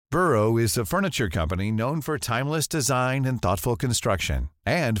Burrow is a furniture company known for timeless design and thoughtful construction,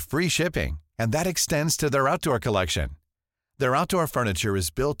 and free shipping, and that extends to their outdoor collection. Their outdoor furniture is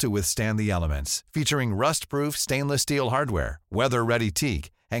built to withstand the elements, featuring rust-proof stainless steel hardware, weather-ready teak,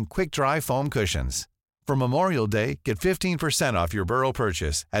 and quick-dry foam cushions. For Memorial Day, get 15% off your Burrow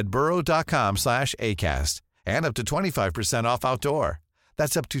purchase at burrow.com/ACAST and up to 25% off outdoor.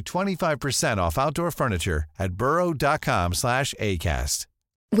 That's up to 25% off outdoor furniture at burrow.com/ACAST.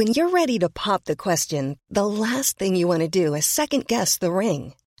 When you're ready to pop the question, the last thing you want to do is second-guess the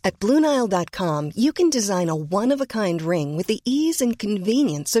ring. At BlueNile.com, you can design a one-of-a-kind ring with the ease and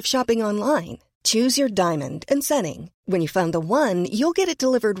convenience of shopping online. Choose your diamond and setting. When you find the one, you'll get it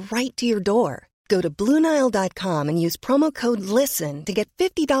delivered right to your door. Go to BlueNile.com and use promo code LISTEN to get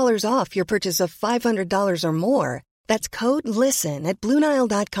 $50 off your purchase of $500 or more. That's code LISTEN at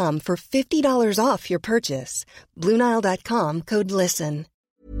BlueNile.com for $50 off your purchase. BlueNile.com, code LISTEN.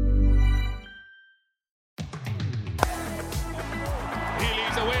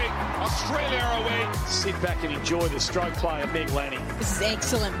 Australia away. Sit back and enjoy the stroke play of Meg Lanning. This is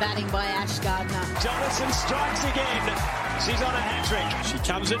excellent batting by Ash Gardner. Jonathan strikes again. She's on a hat-trick. She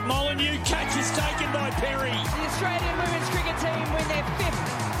comes at Molyneux. Catch is taken by Perry. The Australian women's cricket team win their 5th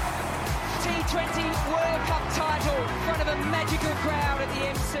T20 World Cup title in front of a magical crowd at the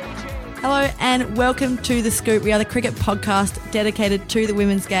MCG. Hello and welcome to The Scoop. We are the cricket podcast dedicated to the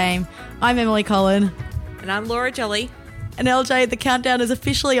women's game. I'm Emily Collin. And I'm Laura Jolly. And LJ, the countdown is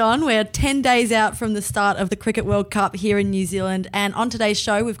officially on. We're 10 days out from the start of the Cricket World Cup here in New Zealand. And on today's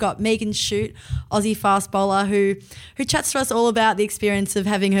show, we've got Megan Schutt, Aussie fast bowler, who chats to us all about the experience of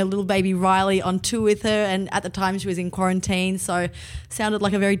having her little baby Riley on tour with her. And at the time, she was in quarantine, so sounded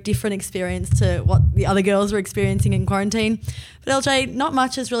like a very different experience to what the other girls were experiencing in quarantine. But LJ, not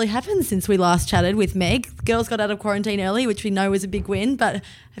much has really happened since we last chatted with Meg. The girls got out of quarantine early, which we know was a big win. But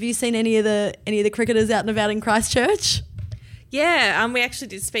have you seen any of the cricketers out and about in Christchurch? Yeah, we actually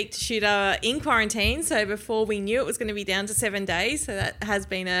did speak to Shooter in quarantine, so before we knew it was going to be down to 7 days, so that has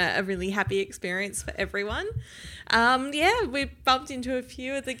been a really happy experience for everyone. We bumped into a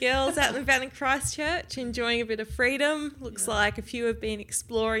few of the girls out and about in Christchurch, enjoying a bit of freedom. Looks like a few have been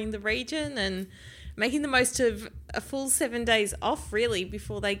exploring the region and making the most of a full 7 days off, really,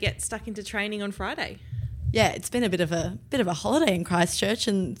 before they get stuck into training on Friday. Yeah, it's been a bit of a holiday in Christchurch,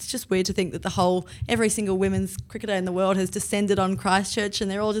 and it's just weird to think that every single women's cricketer in the world has descended on Christchurch,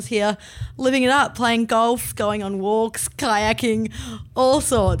 and they're all just here living it up, playing golf, going on walks, kayaking, all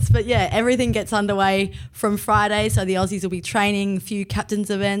sorts. But yeah, everything gets underway from Friday, so the Aussies will be training, a few captains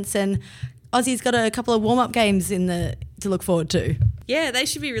events, and Aussies got a couple of warm-up games to look forward to. Yeah, they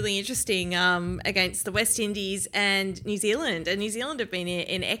should be really interesting against the West Indies and New Zealand. And New Zealand have been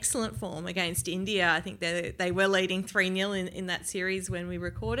in excellent form against India. I think they were leading 3-0 in that series when we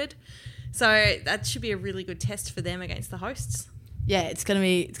recorded. So that should be a really good test for them against the hosts. Yeah, it's going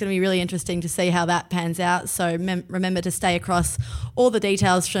to be really interesting to see how that pans out. So remember to stay across all the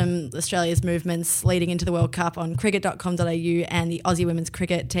details from Australia's movements leading into the World Cup on cricket.com.au and the Aussie Women's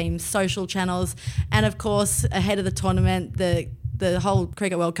Cricket team's social channels. And of course, ahead of the tournament, the whole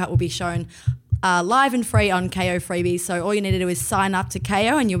Cricket World Cup will be shown live and free on KO Freebies. So all you need to do is sign up to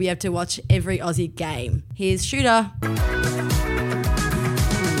KO and you'll be able to watch every Aussie game. Here's Shooter.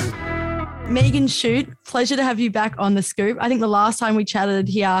 Megan Schutt, pleasure to have you back on The Scoop. I think the last time we chatted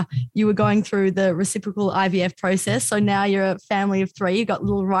here, you were going through the reciprocal IVF process. So now you're a family of 3. You've got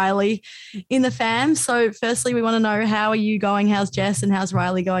little Riley in the fam. So firstly, we want to know, how are you going? How's Jess and how's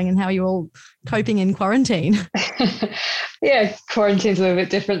Riley going? And how are you all coping in quarantine? Yeah, quarantine's a little bit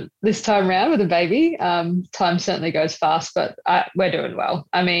different this time around with a baby. Time certainly goes fast, but we're doing well.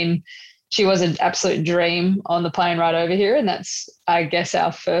 I mean, she was an absolute dream on the plane ride over here, and that's, I guess,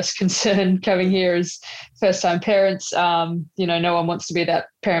 our first concern coming here as first-time parents. No one wants to be that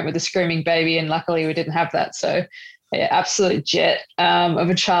parent with a screaming baby, and luckily we didn't have that. So, yeah, absolute jet of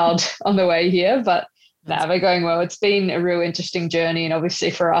a child on the way here. But no, we're going well. It's been a real interesting journey, and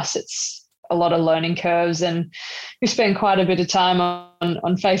obviously for us it's a lot of learning curves, and we spend quite a bit of time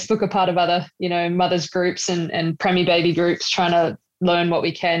on Facebook, a part of other, mothers groups and preemie baby groups, trying to learn what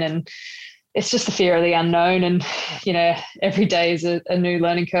we can. And it's just the fear of the unknown, and every day is a new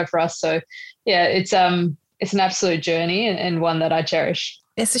learning curve for us. So yeah, it's an absolute journey and one that I cherish.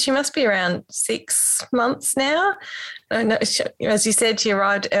 Yeah, so she must be around 6 months now. I know, as you said, she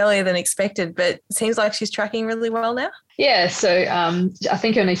arrived earlier than expected, but it seems like she's tracking really well now. Yeah, so I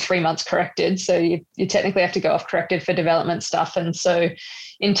think only 3 months corrected. So you technically have to go off corrected for development stuff. And so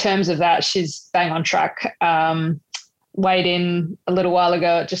in terms of that, she's bang on track. weighed in a little while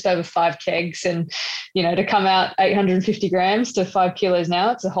ago at just over 5 kegs, and, you know, to come out 850 grams to 5 kilos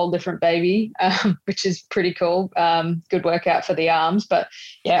now, it's a whole different baby, which is pretty cool. Good workout for the arms, but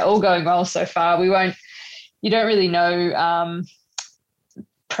yeah, all going well so far. You don't really know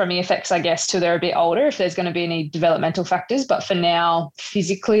premier effects, I guess, till they're a bit older, if there's going to be any developmental factors. But for now,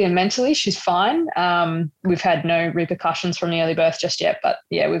 physically and mentally, she's fine. We've had no repercussions from the early birth just yet. But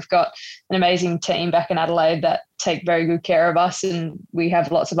yeah, we've got an amazing team back in Adelaide that take very good care of us, and we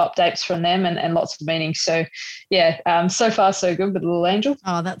have lots of updates from them and lots of meetings. So yeah, so far so good with the little angel.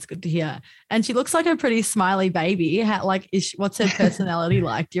 Oh, that's good to hear. And she looks like a pretty smiley baby. What's her personality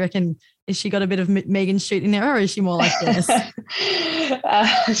like? Do you reckon, has she got a bit of Megan Schutt in there, or is she more like this?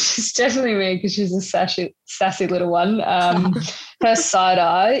 She's definitely me, because she's a sassy little one. Her side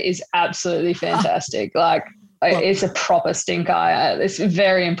eye is absolutely fantastic. Like, it's a proper stink eye. It's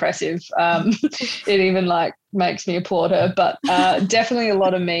very impressive. It even makes me applaud her, but definitely a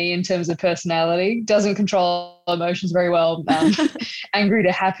lot of me in terms of personality. Doesn't control emotions very well. Angry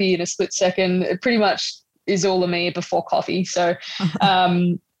to happy in a split second. It pretty much is all of me before coffee. So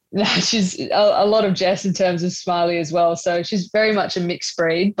she's a lot of Jess in terms of smiley as well. So she's very much a mixed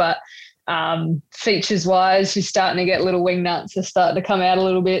breed, but features wise, she's starting to get little wing nuts. They're starting to come out a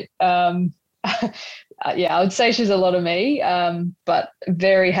little bit. Yeah, I would say she's a lot of me, but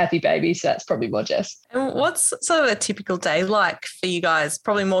very happy baby. So that's probably more Jess. And what's sort of a typical day like for you guys?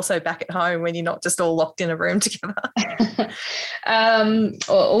 Probably more so back at home when you're not just all locked in a room together. Well, it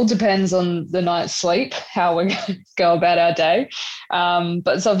all depends on the night's sleep, how we go about our day.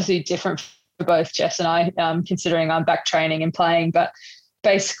 But it's obviously different for both Jess and I, considering I'm back training and playing. But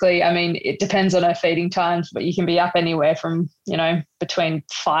basically, I mean, it depends on her feeding times, but you can be up anywhere from, you know, between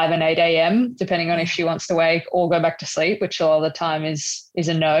 5 and 8 a.m., depending on if she wants to wake or go back to sleep, which a lot of the time is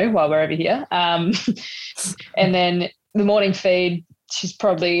a no while we're over here. And then the morning feed, she's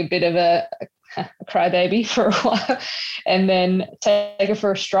probably a bit of a crybaby for a while, and then take her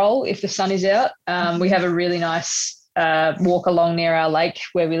for a stroll if the sun is out. We have a really nice walk along near our lake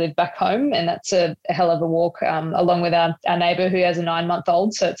where we live back home, and that's a hell of a walk, along with our neighbour who has a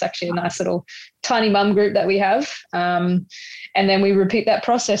 9-month-old. So it's actually a nice little tiny mum group that we have, and then we repeat that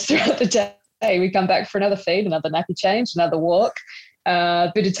process throughout the day. We come back for another feed, another nappy change, another walk,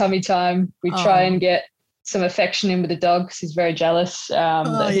 a bit of tummy time. We try and get some affection in with the dog because he's very jealous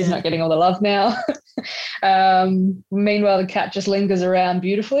that he's not getting all the love now. Meanwhile, the cat just lingers around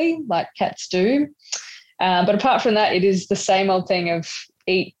beautifully like cats do. But apart from that, it is the same old thing of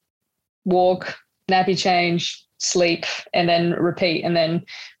eat, walk, nappy change, sleep, and then repeat. And then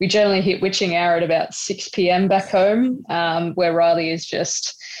we generally hit witching hour at about 6 p.m. back home, where Riley is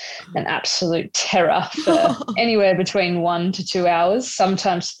just an absolute terror for anywhere between 1 to 2 hours,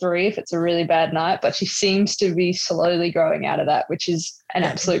 sometimes 3 if it's a really bad night. But she seems to be slowly growing out of that, which is an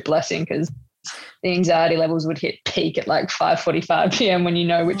absolute blessing, because the anxiety levels would hit peak at like 5:45 p.m. when you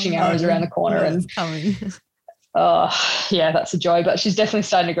know witching hour is around the corner. And coming. Oh, yeah, that's a joy. But she's definitely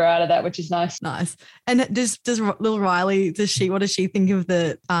starting to grow out of that, which is nice. Nice. And does little Riley, what does she think of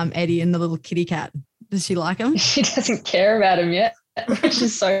the Eddie and the little kitty cat? Does she like him? She doesn't care about him yet, which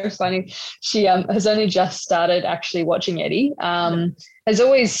is so funny. She has only just started actually watching Eddie. Has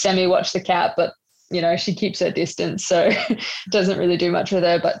always semi-watched the cat, but you know, she keeps her distance, so doesn't really do much with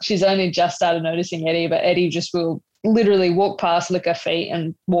her. But she's only just started noticing Eddie, but Eddie just will literally walk past, lick her feet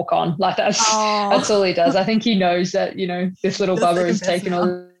and walk on. Like that's all he does. I think he knows that, you know, this little bubba has taken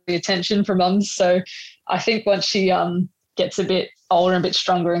all the attention from mums. So I think once she gets a bit older and a bit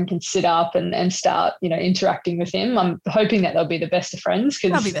stronger and can sit up and start, you know, interacting with him, I'm hoping that they'll be the best of friends,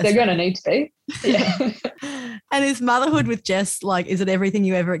 because they're going to need to be. Yeah. And is motherhood with Jess, like, is it everything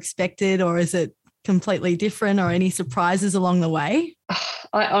you ever expected, or is it completely different, or any surprises along the way?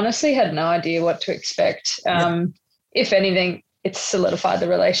 I honestly had no idea what to expect. If anything, it's solidified the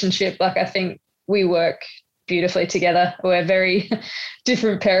relationship. Like, I think we work beautifully together. We're very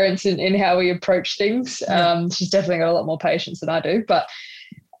different parents in how we approach things. She's definitely got a lot more patience than I do, but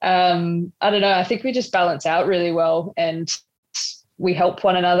I don't know. I think we just balance out really well and we help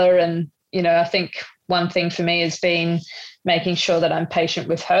one another. And, you know, I think one thing for me has been making sure that I'm patient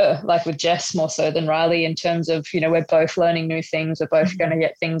with her, like with Jess more so than Riley, in terms of, you know, we're both learning new things. We're both going to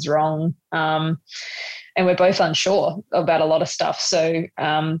get things wrong. And we're both unsure about a lot of stuff. So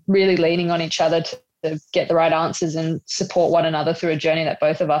really leaning on each other to get the right answers and support one another through a journey that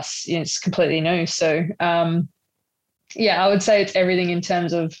both of us, you know, it's completely new. So, yeah, I would say it's everything in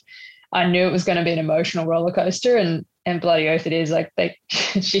terms of, I knew it was going to be an emotional roller coaster, and bloody oath it is. Like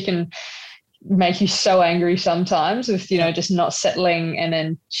she can make you so angry sometimes with, just not settling, and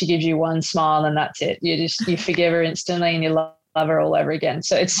then she gives you one smile and that's it. You forgive her instantly and you love her all over again.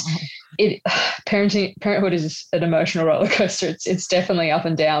 So parenthood is an emotional roller coaster. It's definitely up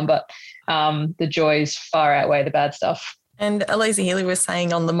and down, but the joys far outweigh the bad stuff. And Aliza Healy was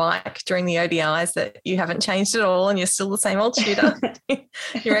saying on the mic during the ODIs that you haven't changed at all and you're still the same old shooter.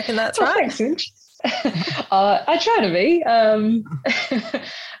 You reckon that's right? Thanks, I try to be.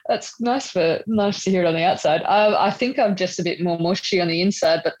 That's nice to hear it on the outside. I think I'm just a bit more mushy on the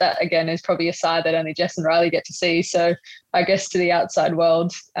inside, but that again is probably a side that only Jess and Riley get to see. So I guess to the outside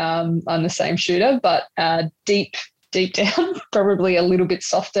world, I'm the same shooter, but deep down, probably a little bit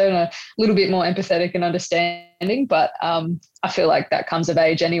softer and a little bit more empathetic and understanding. But I feel like that comes of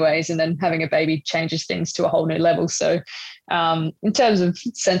age anyways, and then having a baby changes things to a whole new level. So in terms of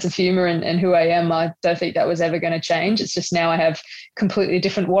sense of humour and who I am, I don't think that was ever going to change. It's just now I have completely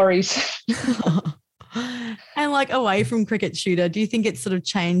different worries. And like away from cricket, shooter, do you think it's sort of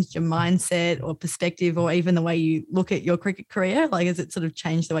changed your mindset or perspective or even the way you look at your cricket career? Like, has it sort of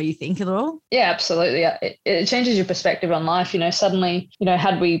changed the way you think at all? Yeah, absolutely. It changes your perspective on life. Suddenly,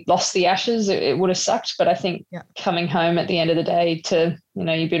 had we lost the Ashes, it would have sucked. But I think coming home at the end of the day to,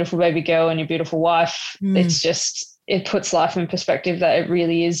 your beautiful baby girl and your beautiful wife, it puts life in perspective that it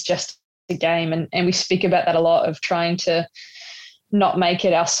really is just a game. And we speak about that a lot, of trying to not make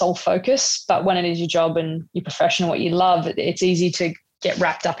it our sole focus, but when it is your job and your profession, what you love, it's easy to get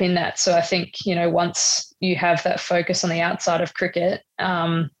wrapped up in that. So I think, once you have that focus on the outside of cricket,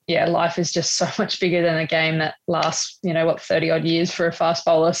 life is just so much bigger than a game that lasts, 30 odd years for a fast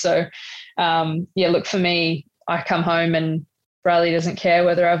bowler. So look, for me, I come home and Riley doesn't care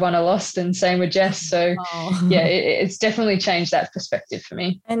whether I've won or lost, and same with Jess. So it's definitely changed that perspective for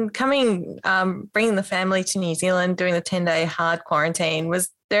me. And bringing the family to New Zealand, doing the 10-day hard quarantine, was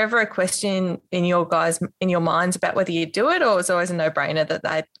there ever a question in your minds about whether you'd do it, or was it always a no-brainer that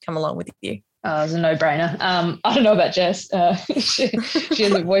they'd come along with you? It was a no-brainer. I don't know about Jess. She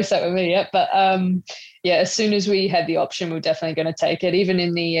hasn't voiced that with me yet, but as soon as we had the option, we were definitely going to take it. Even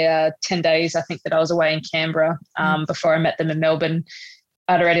in the 10 days, I think that I was away in Canberra before I met them in Melbourne,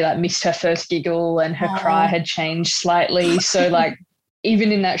 I'd already missed her first giggle and her cry had changed slightly. So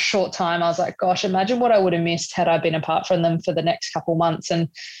even in that short time, I was like, gosh, imagine what I would have missed had I been apart from them for the next couple months. And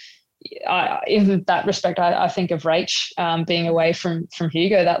in that respect, I think of Rach being away from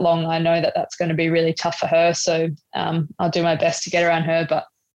Hugo that long. I know that that's going to be really tough for her. So I'll do my best to get around her. But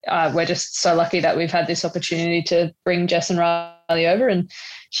we're just so lucky that we've had this opportunity to bring Jess and Riley over, and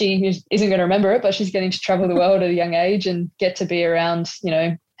she isn't going to remember it, but she's getting to travel the world at a young age and get to be around,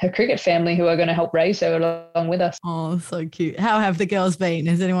 her cricket family who are going to help raise her along with us. Oh, so cute. How have the girls been?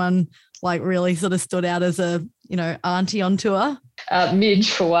 Has anyone really sort of stood out as a, auntie on tour? Midge,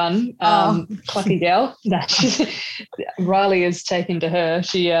 for one, plucky gal. Riley is taken to her.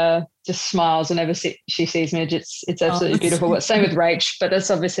 She just smiles whenever she sees Midge. It's absolutely beautiful. But same with Rach, but that's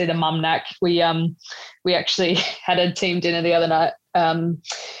obviously the mum knack. We actually had a team dinner the other night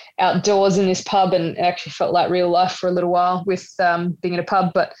outdoors in this pub, and it actually felt like real life for a little while with being in a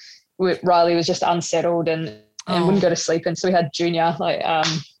pub. But Riley was just unsettled and wouldn't go to sleep, and so we had Junior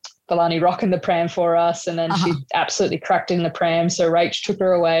Balani rocking the pram for us, and then she absolutely cracked in the pram. So Rach took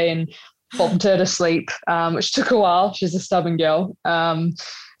her away and bobbed her to sleep, which took a while. She's a stubborn girl.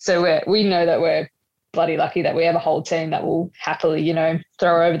 So we know that we're bloody lucky that we have a whole team that will happily,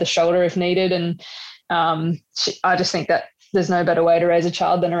 throw her over the shoulder if needed. And I just think that there's no better way to raise a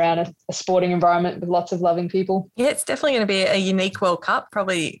child than around a sporting environment with lots of loving people. Yeah, it's definitely going to be a unique World Cup,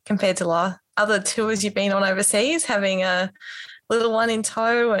 probably compared to other tours you've been on overseas, having a little one in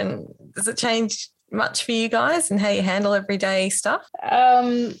tow. And does it change much for you guys and how you handle everyday stuff?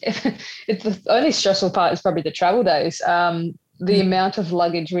 It's the only stressful part is probably the travel days. The amount of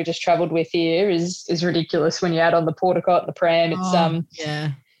luggage we just travelled with here is ridiculous when you add on the porta cot, the pram.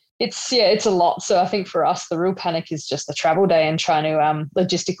 It's a lot. So I think for us, the real panic is just the travel day and trying to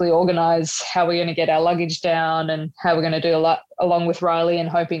logistically organise how we're going to get our luggage down and how we're going to do a lot along with Riley, and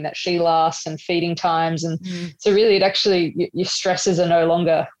hoping that she lasts, and feeding times. And so really your stresses are no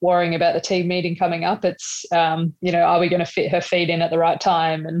longer worrying about the team meeting coming up. It's, are we going to fit her feed in at the right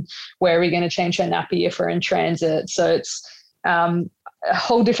time, and where are we going to change her nappy if we're in transit? So it's a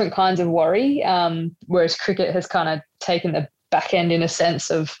whole different kinds of worry, whereas cricket has kind of taken the back end in a sense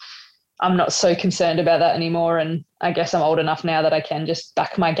of I'm not so concerned about that anymore. And I guess I'm old enough now that I can just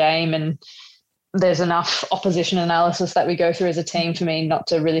back my game, and there's enough opposition analysis that we go through as a team for me not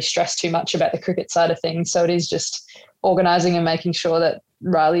to really stress too much about the cricket side of things. So it is just organising and making sure that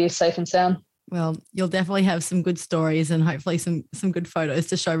Riley is safe and sound. Well, you'll definitely have some good stories and hopefully some good photos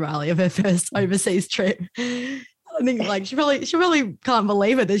to show Riley of her first overseas trip. I think like she probably can't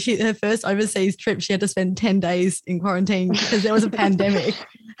believe it that her first overseas trip she had to spend 10 days in quarantine because there was a pandemic.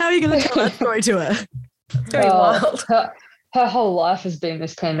 How are you going to tell that story to her? Very wild. Her whole life has been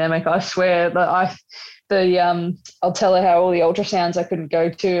this pandemic. I swear that I'll tell her how all the ultrasounds I couldn't go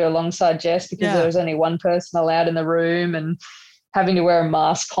to alongside Jess because there was only one person allowed in the room, and having to wear a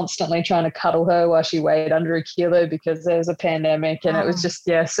mask constantly trying to cuddle her while she weighed under a kilo because there was a pandemic. And it was just,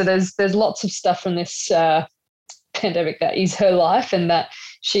 so there's lots of stuff from this pandemic that is her life and that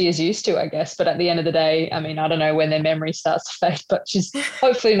she is used to, I guess. But at the end of the day, I mean, I don't know when their memory starts to fade, but she's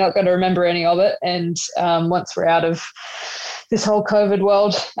hopefully not going to remember any of it. And once we're out of this whole COVID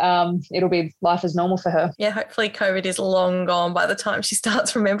world, it'll be life as normal for her. Yeah, hopefully COVID is long gone by the time she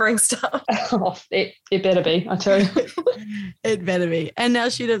starts remembering stuff. It better be, I tell you. It better be. And now,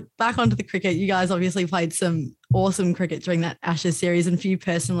 Schutt, back onto the cricket. You guys obviously played some awesome cricket during that Ashes series, and for you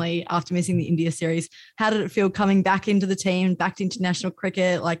personally, after missing the India series, how did it feel coming back into the team, back to international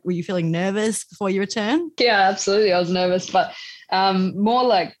cricket? Like, were you feeling nervous before you returned? Yeah, absolutely. I was nervous, but more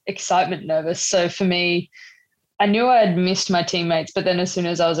like excitement nervous. So for me, I knew I had missed my teammates, but then as soon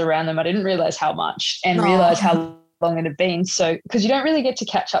as I was around them, I didn't realize how much and realize how long it had been. So, because you don't really get to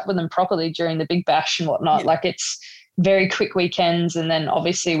catch up with them properly during the Big Bash and whatnot. Like, it's very quick weekends. And then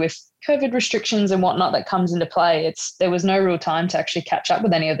obviously with COVID restrictions and whatnot that comes into play, there was no real time to actually catch up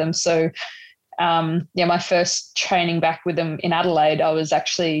with any of them. So, my first training back with them in Adelaide, I was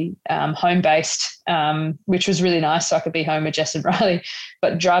actually home-based, which was really nice, so I could be home with Jess and Riley.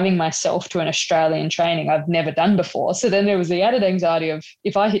 But driving myself to an Australian training I've never done before. So then there was the added anxiety of,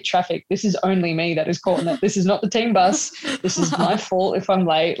 if I hit traffic, this is only me that is caught in it. This is not the team bus. This is my fault if I'm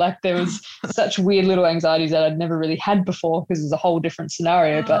late. Like, there was such weird little anxieties that I'd never really had before because it's a whole different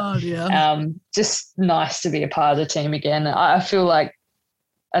scenario. But just nice to be a part of the team again. I feel like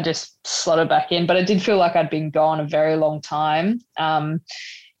I just slotted back in, but it did feel like I'd been gone a very long time.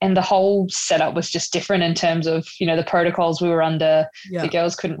 And the whole setup was just different in terms of, the protocols we were under. The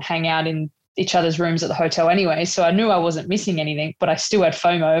girls couldn't hang out in each other's rooms at the hotel anyway. So I knew I wasn't missing anything, but I still had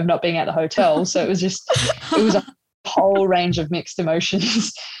FOMO of not being at the hotel. So it was a whole range of mixed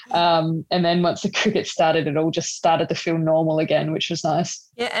emotions. And then once the cricket started, it all just started to feel normal again, which was nice.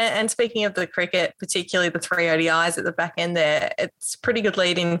 Yeah, and speaking of the cricket, particularly the 3 ODIs at the back end there, it's pretty good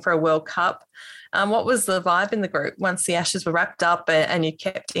lead in for a World Cup. What was the vibe in the group once the Ashes were wrapped up and you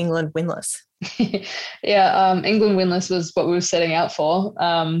kept England winless? England winless was what we were setting out for.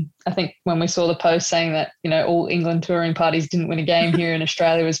 I think when we saw the post saying that, all England touring parties didn't win a game here in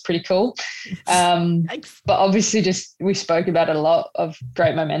Australia was pretty cool. But obviously we spoke about it a lot of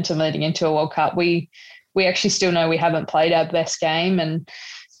great momentum leading into a World Cup. We actually still know we haven't played our best game, and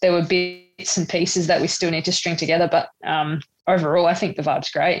there were bits and pieces that we still need to string together. But overall, I think the vibe's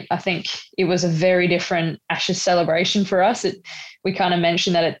great. I think it was a very different Ashes celebration for us. We kind of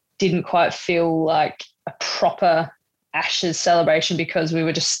mentioned that it didn't quite feel like a proper Ashes celebration because we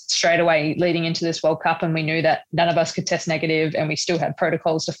were just straight away leading into this World Cup, and we knew that none of us could test negative, and we still had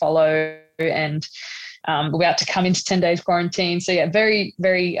protocols to follow, and we had to come into 10 days quarantine. So yeah, very,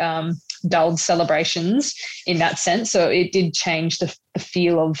 very dulled celebrations in that sense. So it did change the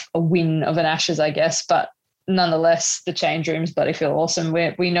feel of a win of an Ashes, I guess. But nonetheless, the change rooms bloody feel awesome.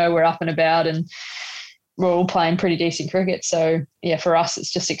 We know we're up and about, and we're all playing pretty decent cricket. So yeah, for us,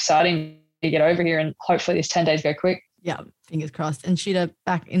 it's just exciting to get over here, and hopefully these 10 days go quick. Yeah, fingers crossed. And Schutt,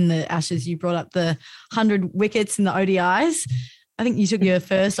 back in the Ashes, you brought up the 100 wickets in the ODIs. I think you took your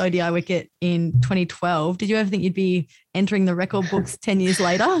first ODI wicket in 2012. Did you ever think you'd be entering the record books 10 years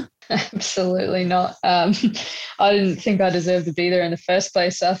later? Absolutely not. I didn't think I deserved to be there in the first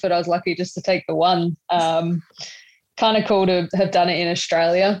place. I thought I was lucky just to take the one. Kind of cool to have done it in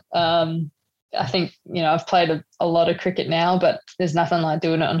Australia. I think, I've played a lot of cricket now, but there's nothing like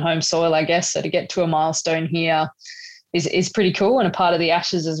doing it on home soil, I guess. So to get to a milestone here is pretty cool, and a part of the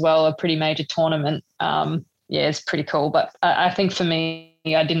Ashes as well, a pretty major tournament. It's pretty cool. But I think for me,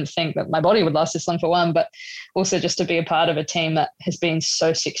 I didn't think that my body would last this long for one, but also just to be a part of a team that has been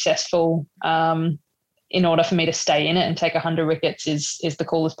so successful in order for me to stay in it and take 100 wickets is the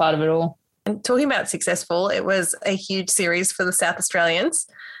coolest part of it all. And talking about successful, it was a huge series for the South Australians.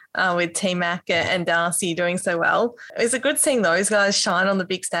 With T-Mac and Darcy doing so well. Is it good seeing those guys shine on the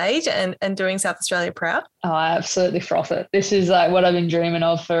big stage and doing South Australia proud? Oh, I absolutely froth it. This is like what I've been dreaming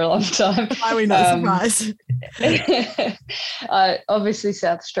of for a long time. Why are we not surprised? Obviously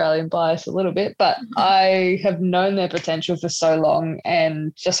South Australian bias a little bit, but I have known their potential for so long,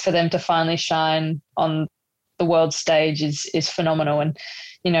 and just for them to finally shine on the world stage is phenomenal. And,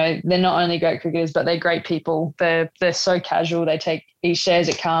 you know, they're not only great cricketers, but they're great people. They're so casual. They take each day as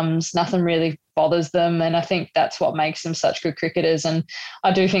it comes. Nothing really bothers them. And I think that's what makes them such good cricketers. And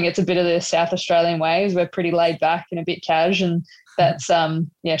I do think it's a bit of the South Australian ways. We're pretty laid back and a bit cash, and that's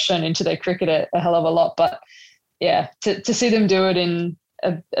shown into their cricket a hell of a lot. But yeah, to see them do it in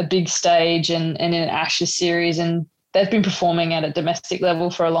a big stage and in an Ashes series, and they've been performing at a domestic level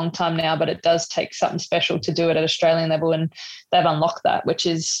for a long time now, but it does take something special to do it at Australian level, and they've unlocked that, which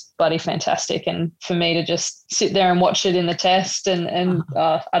is bloody fantastic. And for me to just sit there and watch it in the test and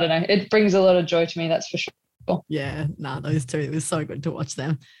I don't know, it brings a lot of joy to me, that's for sure. Yeah, those two, it was so good to watch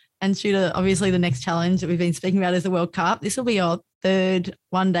them. And Shooter, obviously the next challenge that we've been speaking about is the World Cup. This will be your third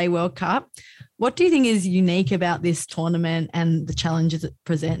one-day World Cup. What do you think is unique about this tournament and the challenges it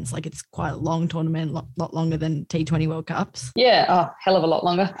presents? Like, it's quite a long tournament, a lot longer than T20 World Cups. Yeah, hell of a lot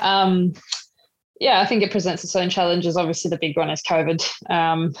longer. I think it presents its own challenges. Obviously, the big one is COVID.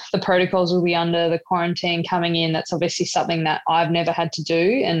 The protocols will be under the quarantine coming in. That's obviously something that I've never had to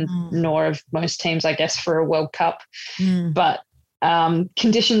do, and nor have most teams, I guess, for a World Cup. But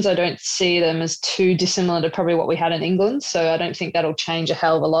conditions, I don't see them as too dissimilar to probably what we had in England. So I don't think that'll change a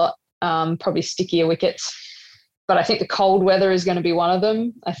hell of a lot. Probably stickier wickets. But I think the cold weather is going to be one of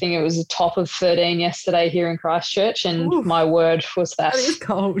them. I think it was a top of 13 yesterday here in Christchurch, and my word, was that is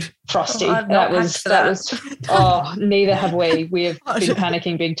cold. Frosty. Oh, that was neither have we. We have been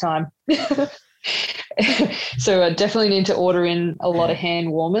panicking big time. So I definitely need to order in a lot of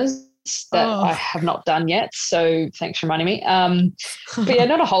hand warmers that I have not done yet. So thanks for reminding me. But yeah,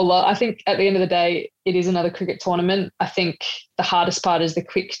 not a whole lot. I think at the end of the day, it is another cricket tournament. I think the hardest part is the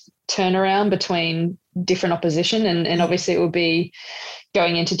quick turnaround between different opposition. And obviously it will be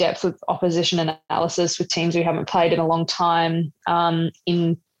going into depth with opposition analysis with teams we haven't played in a long time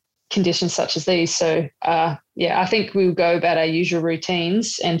in conditions such as these. So I think we'll go about our usual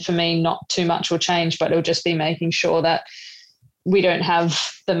routines. And for me, not too much will change, but it'll just be making sure that we don't have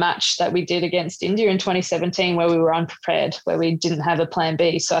the match that we did against India in 2017 where we were unprepared, where we didn't have a plan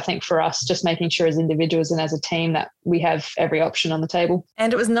B. So I think for us, just making sure as individuals and as a team that we have every option on the table.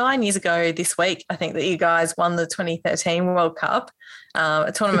 And it was 9 years ago this week, I think, that you guys won the 2013 World Cup,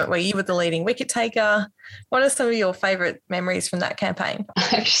 a tournament where you were the leading wicket taker. What are some of your favourite memories from that campaign?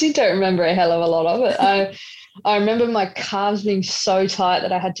 I actually don't remember a hell of a lot of it. I remember my calves being so tight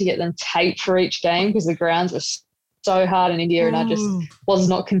that I had to get them taped for each game because the grounds were so hard in India and I just was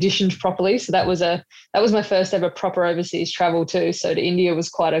not conditioned properly. So that was my first ever proper overseas travel too. So to India was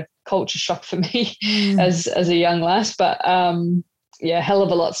quite a culture shock for me as a young lass. But hell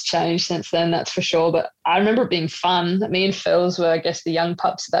of a lot's changed since then, that's for sure. But I remember it being fun. Me and Phils were, I guess, the young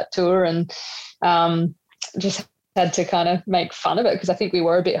pups of that tour, and just had to kind of make fun of it because I think we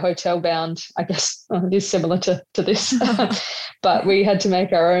were a bit hotel bound. I guess it is similar to this, but we had to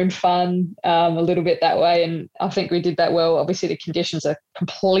make our own fun a little bit that way. And I think we did that well. Obviously the conditions are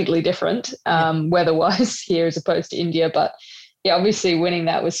completely different weather-wise here as opposed to India. But yeah, obviously winning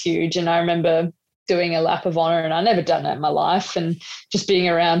that was huge. And I remember doing a lap of honour, and I'd never done that in my life. And just being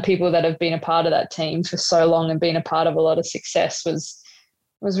around people that have been a part of that team for so long and been a part of a lot of success was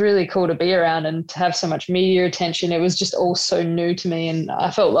really cool to be around, and to have so much media attention. It was just all so new to me, and I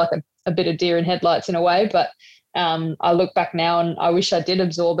felt like a bit of deer in headlights in a way. But I look back now and I wish I did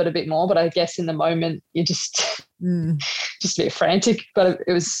absorb it a bit more, but I guess in the moment you just a bit frantic. But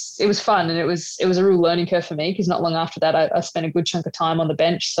it was fun, and it was a real learning curve for me because not long after that I spent a good chunk of time on the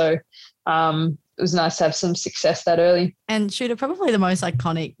bench. So it was nice to have some success that early. And Shooter, probably the most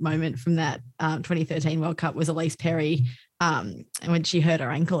iconic moment from that 2013 World Cup was Elise Perry. And when she hurt her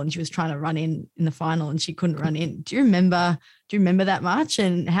ankle and she was trying to run in the final and she couldn't run in. Do you remember that much?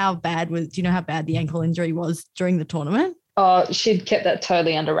 And do you know how bad the ankle injury was during the tournament? Oh, she'd kept that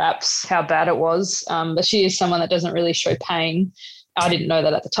totally under wraps, how bad it was. But she is someone that doesn't really show pain. I didn't know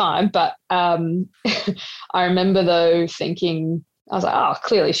that at the time, but I remember though thinking, I was like, oh,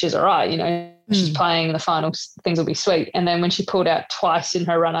 clearly she's all right. You know, she's playing in the finals, things will be sweet. And then when she pulled out twice in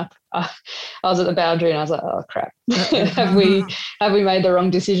her run-up, I was at the boundary and I was like, oh, crap. have we made the wrong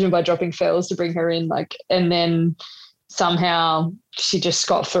decision by dropping Fells to bring her in? And then somehow she just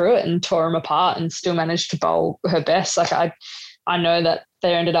got through it and tore them apart and still managed to bowl her best. I know that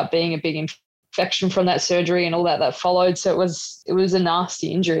there ended up being a big infection from that surgery and all that followed. So it was a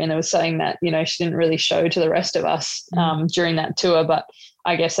nasty injury, and they were saying that, you know, she didn't really show to the rest of us during that tour. But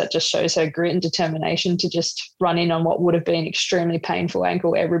I guess that just shows her grit and determination to just run in on what would have been extremely painful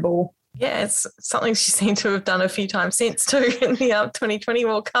ankle every ball. Yeah, it's something she seemed to have done a few times since too in the 2020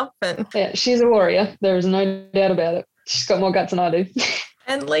 World Cup. Yeah, she's a warrior. There is no doubt about it. She's got more guts than I do.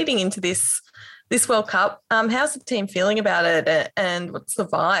 And leading into this this World Cup. How's the team feeling about it and what's the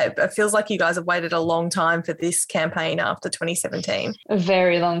vibe? It feels like you guys have waited a long time for this campaign after 2017. A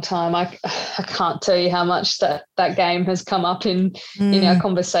very long time. I can't tell you how much that game has come up in our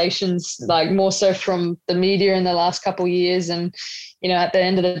conversations, like more so from the media in the last couple of years. And, at the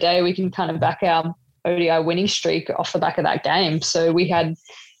end of the day, we can kind of back our ODI winning streak off the back of that game. So we had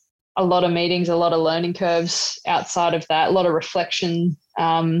a lot of meetings, a lot of learning curves outside of that, a lot of reflection.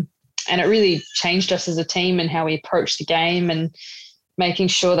 And it really changed us as a team and how we approached the game and making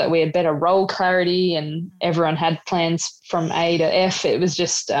sure that we had better role clarity and everyone had plans from A to F. It was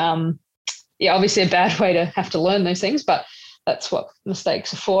just, obviously a bad way to have to learn those things, but that's what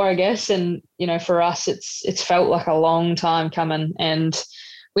mistakes are for, I guess. And, for us, it's felt like a long time coming, and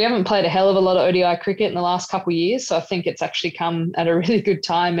we haven't played a hell of a lot of ODI cricket in the last couple of years. So I think it's actually come at a really good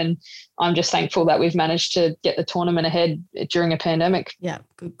time. And I'm just thankful that we've managed to get the tournament ahead during a pandemic. Yeah,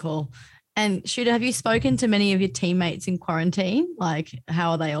 good call. And Shooter, have you spoken to many of your teammates in quarantine? Like,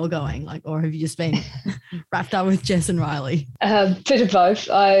 how are they all going? Like, or have you just been wrapped up with Jess and Riley? Bit of both.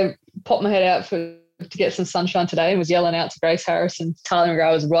 I popped my head out to get some sunshine today and was yelling out to Grace Harris, and Tyler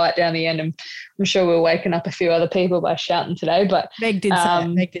McGrath was right down the end. And I'm sure we're waking up a few other people by shouting today. But Meg did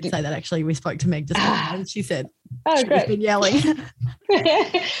say that actually. We spoke to Meg just now, and she said, "Oh, great, been yelling."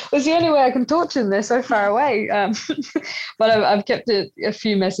 It was the only way I can talk to them. They're so far away. But I've kept a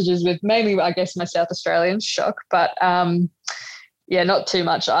few messages with mainly, I guess, my South Australians, shock. But not too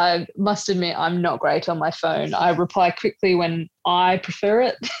much. I must admit, I'm not great on my phone. I reply quickly when I prefer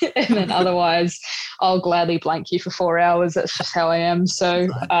it, and then otherwise I'll gladly blank you for 4 hours. That's just how I am. So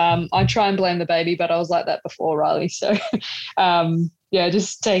I try and blame the baby, but I was like that before Riley. So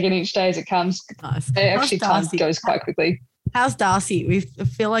just taking each day as it comes. Nice. It actually time goes quite quickly. How's Darcy? We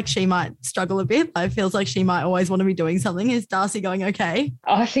feel like she might struggle a bit. It feels like she might always want to be doing something. Is Darcy going okay?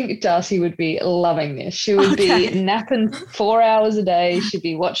 I think Darcy would be loving this. She would be napping 4 hours a day. She'd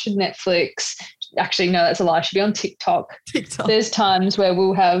be watching Netflix. Actually, no, that's a lie. She'd be on TikTok. There's times where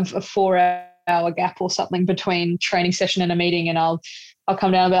we'll have a 4 hour gap or something between training session and a meeting, and I'll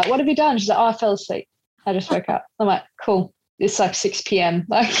come down and be like, "What have you done?" She's like, "Oh, I fell asleep. I just woke up." I'm like, "Cool." It's like 6 p.m.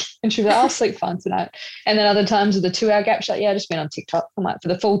 And she's like, "I'll sleep fine tonight." And then other times with the 2 hour gap, she's like, "Yeah, I just been on TikTok." I'm like, "For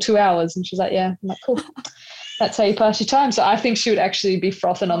the full 2 hours?" And she's like, "Yeah." I'm like, "Cool. That's how you pass your time." So I think she would actually be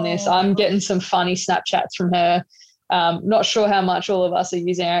frothing on this. I'm getting some funny Snapchats from her. Not sure how much all of us are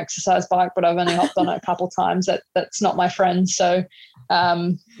using our exercise bike, but I've only hopped on it a couple of times. That's not my friend. So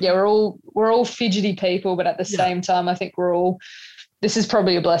we're all fidgety people, but at the same time, I think this is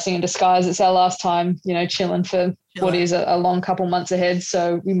probably a blessing in disguise. It's our last time, chilling for what is a long couple months ahead.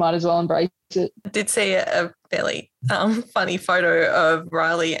 So we might as well embrace it. I did see a fairly funny photo of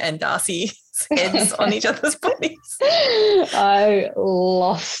Riley and Darcy's heads on each other's bodies. I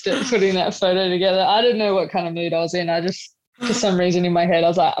lost it putting that photo together. I didn't know what kind of mood I was in. I just, for some reason in my head, I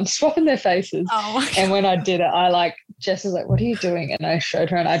was like, I'm swapping their faces. And when I did it, Jess was like, "What are you doing?" And I showed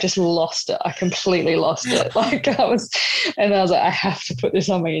her, and I just lost it. I completely lost it. And I was like, I have to put this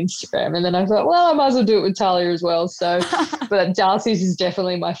on my Instagram. And then I thought, well, I might as well do it with Talia as well. So, but Darcy's is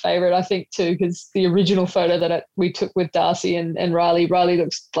definitely my favorite, I think, too, because the original photo that we took with Darcy and Riley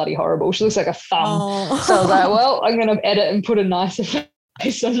looks bloody horrible. She looks like a thumb. So I was like, well, I'm going to edit and put a nicer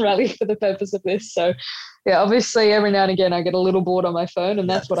face on Riley for the purpose of this. So, yeah, obviously every now and again I get a little bored on my phone, and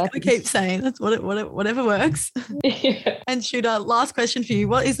that's what I keep saying. That's whatever works. Yeah. And Shooter, last question for you.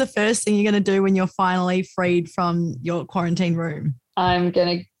 What is the first thing you're going to do when you're finally freed from your quarantine room? I'm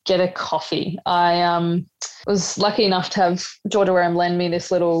going to get a coffee. I was lucky enough to have Georgia Wareham lend me this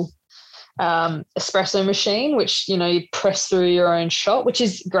little espresso machine, which, you press through your own shot, which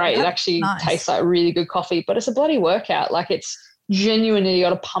is great. It actually tastes like really good coffee, but it's a bloody workout. It's genuinely, you got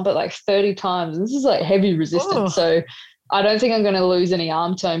to pump it 30 times. This is heavy resistance. So I don't think I'm going to lose any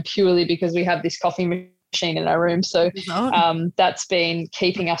arm tone purely because we have this coffee machine in our room. So that's been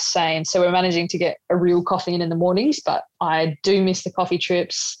keeping us sane. So we're managing to get a real coffee in the mornings, but I do miss the coffee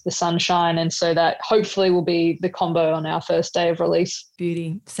trips, the sunshine, and so that hopefully will be the combo on our first day of release.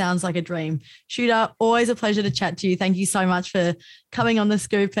 Beauty. Sounds like a dream. Shooter, always a pleasure to chat to you. Thank you so much for coming on the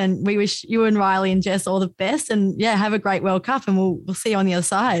scoop, and we wish you and Riley and Jess all the best, and have a great World Cup, and we'll see you on the other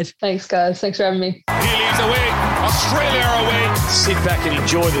side. Thanks, guys. Thanks for having me. He leads away. Australia away. Sit back and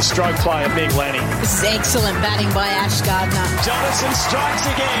enjoy the stroke play of Meg Lanning. This is excellent batting by Ash Gardner. Jonathan strikes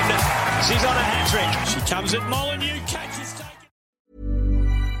again. She's on a hat-trick. She comes at Molyneux. Catch is taken.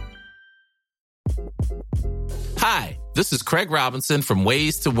 Hi, this is Craig Robinson from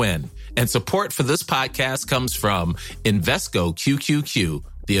Ways to Win, and support for this podcast comes from Invesco QQQ,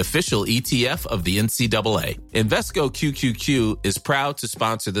 the official ETF of the NCAA. Invesco QQQ is proud to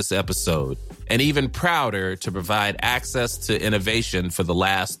sponsor this episode, and even prouder to provide access to innovation for the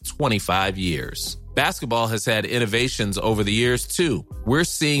last 25 years. Basketball has had innovations over the years, too. We're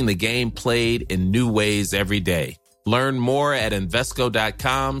seeing the game played in new ways every day. Learn more at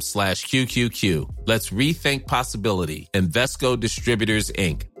Invesco.com/QQQ. Let's rethink possibility. Invesco Distributors,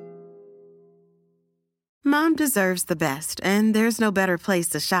 Inc. Mom deserves the best, and there's no better place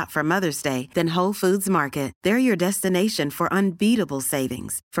to shop for Mother's Day than Whole Foods Market. They're your destination for unbeatable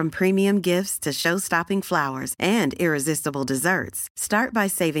savings, from premium gifts to show-stopping flowers and irresistible desserts. Start by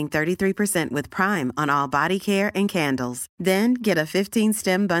saving 33% with Prime on all body care and candles. Then get a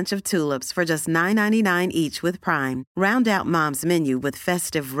 15-stem bunch of tulips for just $9.99 each with Prime. Round out Mom's menu with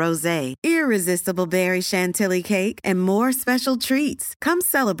festive rosé, irresistible berry chantilly cake, and more special treats. Come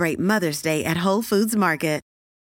celebrate Mother's Day at Whole Foods Market.